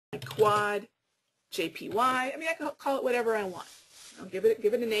quad JPY. I mean, I can call it whatever I want. I'll give it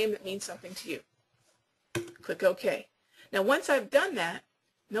a name that means something to you. Click OK. Now, once I've done that,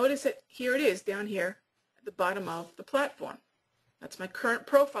 notice that here it is down here at the bottom of the platform. That's my current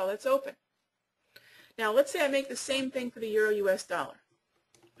profile that's open. Now, let's say I make the same thing for the Euro US dollar.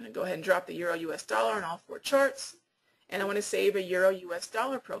 I'm going to go ahead and drop the Euro US dollar on all 4 charts, and I want to save a Euro US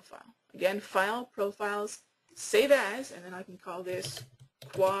dollar profile. Again, File, Profiles, Save As, and then I can call this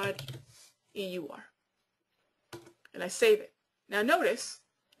Quad EUR. And I save it. Now notice,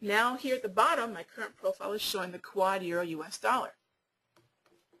 now here at the bottom, my current profile is showing the Quad Euro US dollar.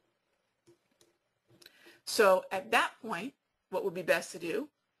 So at that point, what would be best to do,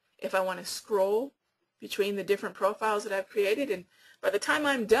 if I want to scroll between the different profiles that I've created, and by the time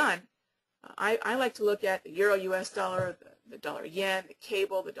I'm done, I like to look at the Euro US dollar, the dollar yen, the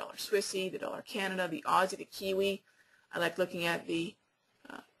cable, the dollar Swissy, the dollar Canada, the Aussie, the Kiwi. I like looking at the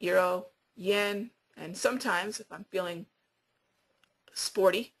Euro, yen, and sometimes if I'm feeling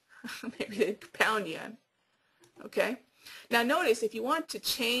sporty, maybe the pound yen. Okay? Now notice, if you want to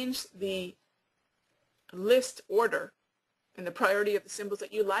change the list order and the priority of the symbols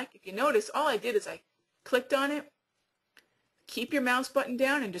that you like, if you notice, all I did is I clicked on it, keep your mouse button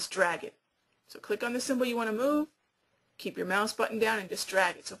down and just drag it. So click on the symbol you want to move, keep your mouse button down and just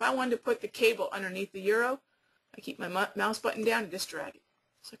drag it. So if I wanted to put the cable underneath the euro, I keep my mouse button down and just drag it.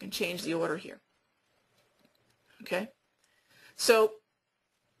 So I can change the order here. Okay? So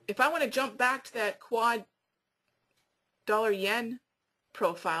if I want to jump back to that quad dollar yen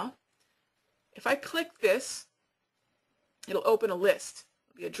profile, if I click this, it'll open a list.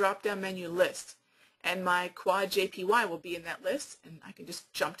 It'll be a drop-down menu list. And my quad JPY will be in that list, and I can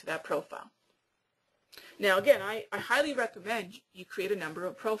just jump to that profile. Now again, I highly recommend you create a number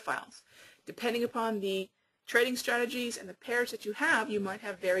of profiles. Depending upon the trading strategies and the pairs that you have, you might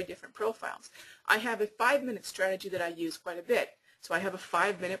have very different profiles. I have a 5-minute strategy that I use quite a bit. So I have a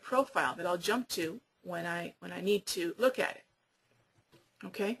 5-minute profile that I'll jump to when I need to look at it.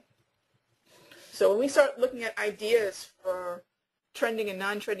 Okay? So when we start looking at ideas for trending and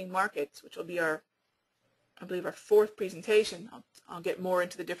non-trading markets, which will be our, I believe, our 4th presentation, I'll get more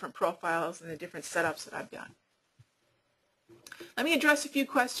into the different profiles and the different setups that I've done. Let me address a few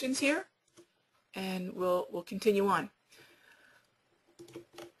questions here, and we'll continue on.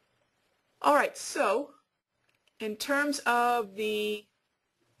 All right, so in terms of the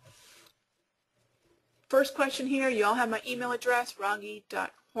first question here, you all have my email address,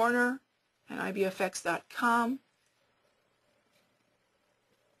 raghee.horner@ibfx.com.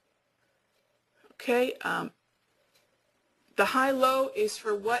 Okay, the high-low is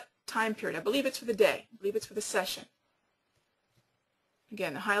for what time period? I believe it's for the day. I believe it's for the session.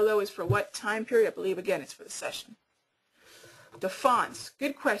 Again, the high-low is for what time period? I believe, again, it's for the session. The fonts,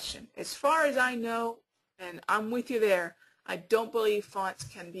 good question. As far as I know, and I'm with you there, I don't believe fonts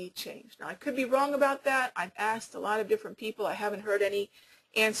can be changed. Now, I could be wrong about that. I've asked a lot of different people. I haven't heard any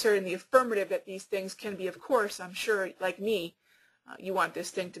answer in the affirmative that these things can be. Of course, I'm sure, like me, you want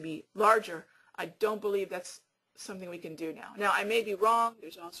this thing to be larger. I don't believe that's something we can do now. Now, I may be wrong.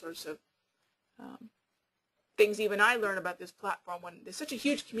 There's all sorts of things even I learn about this platform. When there's such a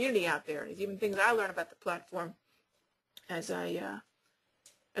huge community out there, there's even things I learn about the platform as I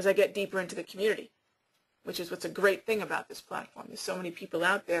get deeper into the community, which is what's a great thing about this platform. There's so many people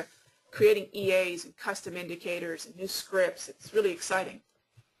out there creating EAs and custom indicators and new scripts. It's really exciting.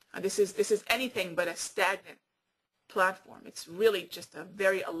 This is anything but a stagnant platform. It's really just a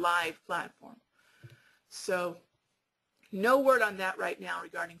very alive platform. So no word on that right now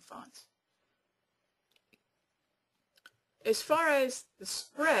regarding fonts. As far as the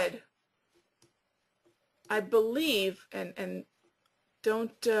spread, I believe, and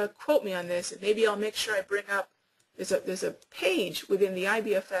don't quote me on this, and maybe I'll make sure I bring up, there's a page within the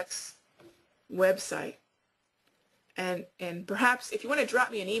IBFX website, and perhaps if you want to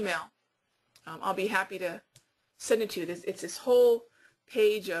drop me an email, I'll be happy to send it to you. It's this whole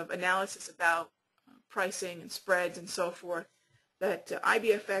page of analysis about pricing and spreads and so forth that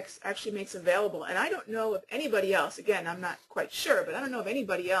IBFX actually makes available. And I don't know of anybody else, again, I'm not quite sure, but I don't know of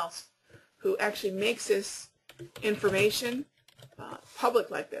anybody else who actually makes this information public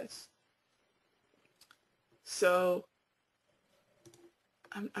like this. So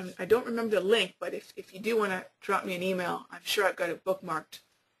I don't remember the link, but if you do want to drop me an email, I'm sure I've got it bookmarked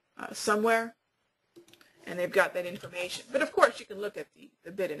somewhere, and they've got that information. But of course, you can look at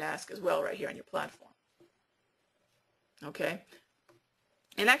the bid and ask as well right here on your platform. Okay?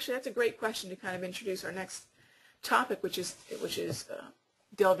 And actually, that's a great question to kind of introduce our next topic, which is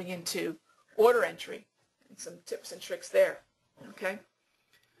delving into order entry and some tips and tricks there. Okay?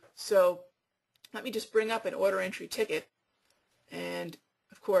 So let me just bring up an order entry ticket, and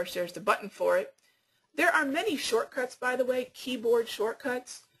of course there's the button for it. There are many shortcuts, by the way, keyboard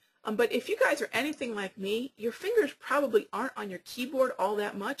shortcuts, but if you guys are anything like me, your fingers probably aren't on your keyboard all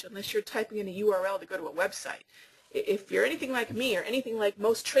that much unless you're typing in a URL to go to a website. If you're anything like me or anything like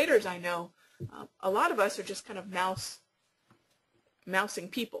most traders I know, a lot of us are just kind of mousing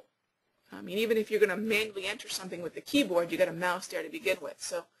people. I mean, even if you're going to manually enter something with the keyboard, you got a mouse there to begin with.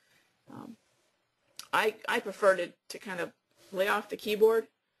 So I prefer to kind of lay off the keyboard.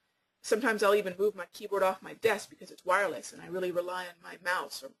 Sometimes I'll even move my keyboard off my desk because it's wireless, and I really rely on my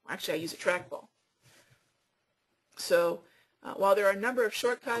mouse, or actually I use a trackball. So while there are a number of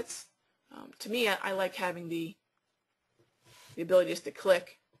shortcuts, to me I like having the ability just to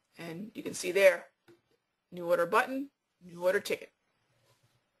click, and you can see there, new order button, new order ticket.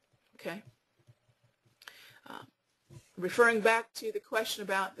 Okay. Referring back to the question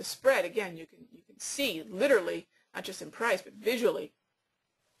about the spread, again, you can see literally, not just in price, but visually,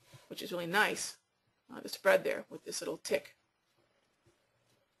 which is really nice, the spread there with this little tick.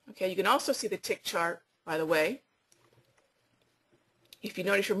 Okay, you can also see the tick chart, by the way. If you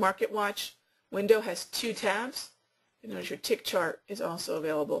notice, your Market Watch window has 2 tabs. You notice your tick chart is also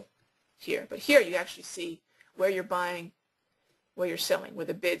available here. But here you actually see where you're buying, where you're selling, where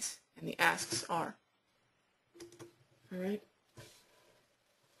the bids and the asks are. All right.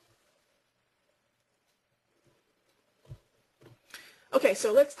 Okay,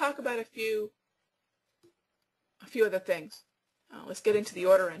 so let's talk about a few other things. Let's get into the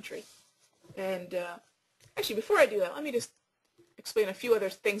order entry. And actually, before I do that, let me just explain a few other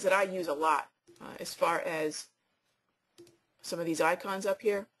things that I use a lot as far as some of these icons up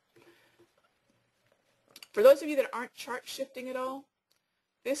here. For those of you that aren't chart shifting at all,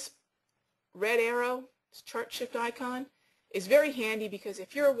 this red arrow, this chart shift icon, is very handy because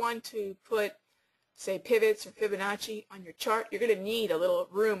if you're one to put, say, pivots or Fibonacci on your chart, you're going to need a little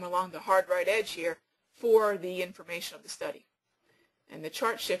room along the hard right edge here for the information of the study. And the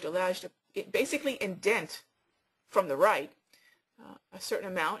chart shift allows you to basically indent from the right a certain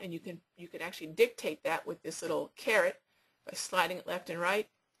amount, and you can actually dictate that with this little caret by sliding it left and right.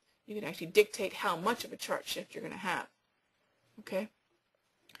 You can actually dictate how much of a chart shift you're going to have. Okay.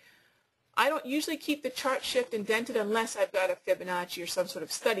 I don't usually keep the chart shift indented unless I've got a Fibonacci or some sort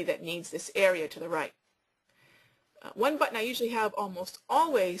of study that needs this area to the right. One button I usually have almost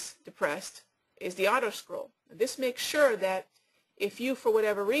always depressed is the auto scroll. This makes sure that if you, for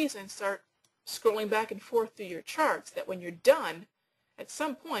whatever reason, start scrolling back and forth through your charts, that when you're done, at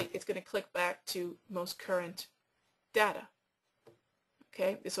some point it's going to click back to most current data.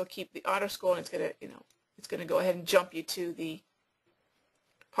 Okay, this will keep the auto scroll, and it's going to, it's going to go ahead and jump you to the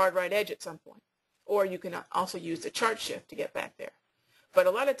hard right edge at some point. Or you can also use the chart shift to get back there. But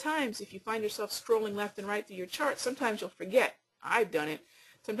a lot of times, if you find yourself scrolling left and right through your chart, sometimes you'll forget. I've done it.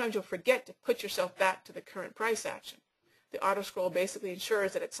 Sometimes you'll forget to put yourself back to the current price action. The auto scroll basically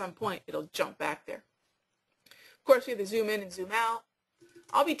ensures that at some point it'll jump back there. Of course, we have the zoom in and zoom out.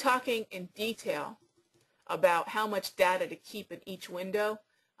 I'll be talking in detail about how much data to keep in each window.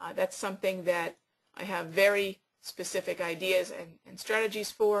 That's something that I have very specific ideas and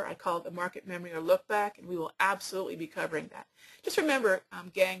strategies for. I call it the market memory or look back, and we will absolutely be covering that. Just remember,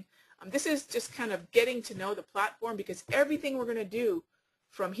 gang, this is just kind of getting to know the platform, because everything we're going to do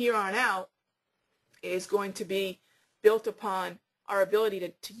from here on out is going to be built upon our ability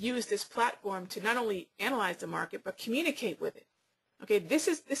to use this platform to not only analyze the market but communicate with it. Okay, this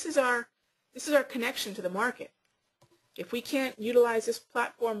is our connection to the market. If we can't utilize this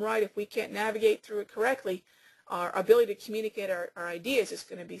platform right, if we can't navigate through it correctly, our ability to communicate our ideas is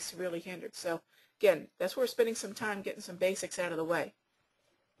going to be severely hindered. So again, that's where we're spending some time getting some basics out of the way.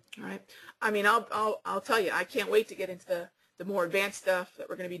 All right. I mean, I'll tell you, I can't wait to get into the more advanced stuff that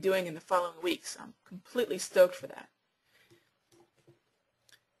we're going to be doing in the following weeks. I'm completely stoked for that.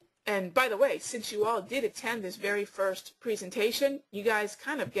 And by the way, since you all did attend this very first presentation, you guys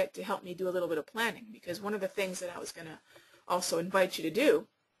kind of get to help me do a little bit of planning, because one of the things that I was going to also invite you to do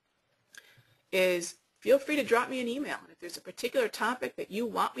is feel free to drop me an email. And if there's a particular topic that you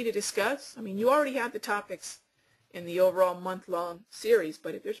want me to discuss, I mean, you already have the topics in the overall month-long series,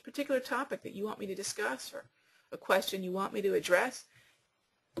 but if there's a particular topic that you want me to discuss or a question you want me to address,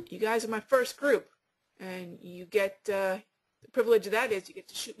 you guys are my first group, and you get the privilege of that is you get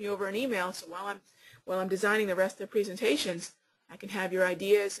to shoot me over an email. So while I'm designing the rest of the presentations, I can have your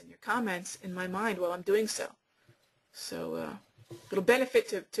ideas and your comments in my mind while I'm doing so. So little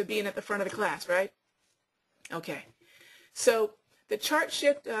benefit to being at the front of the class, right? Okay. So the chart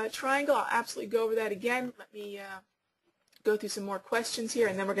shift triangle, I'll absolutely go over that again. Let me go through some more questions here,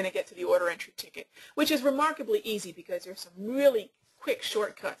 and then we're going to get to the order entry ticket, which is remarkably easy because there's some really quick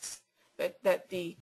shortcuts that the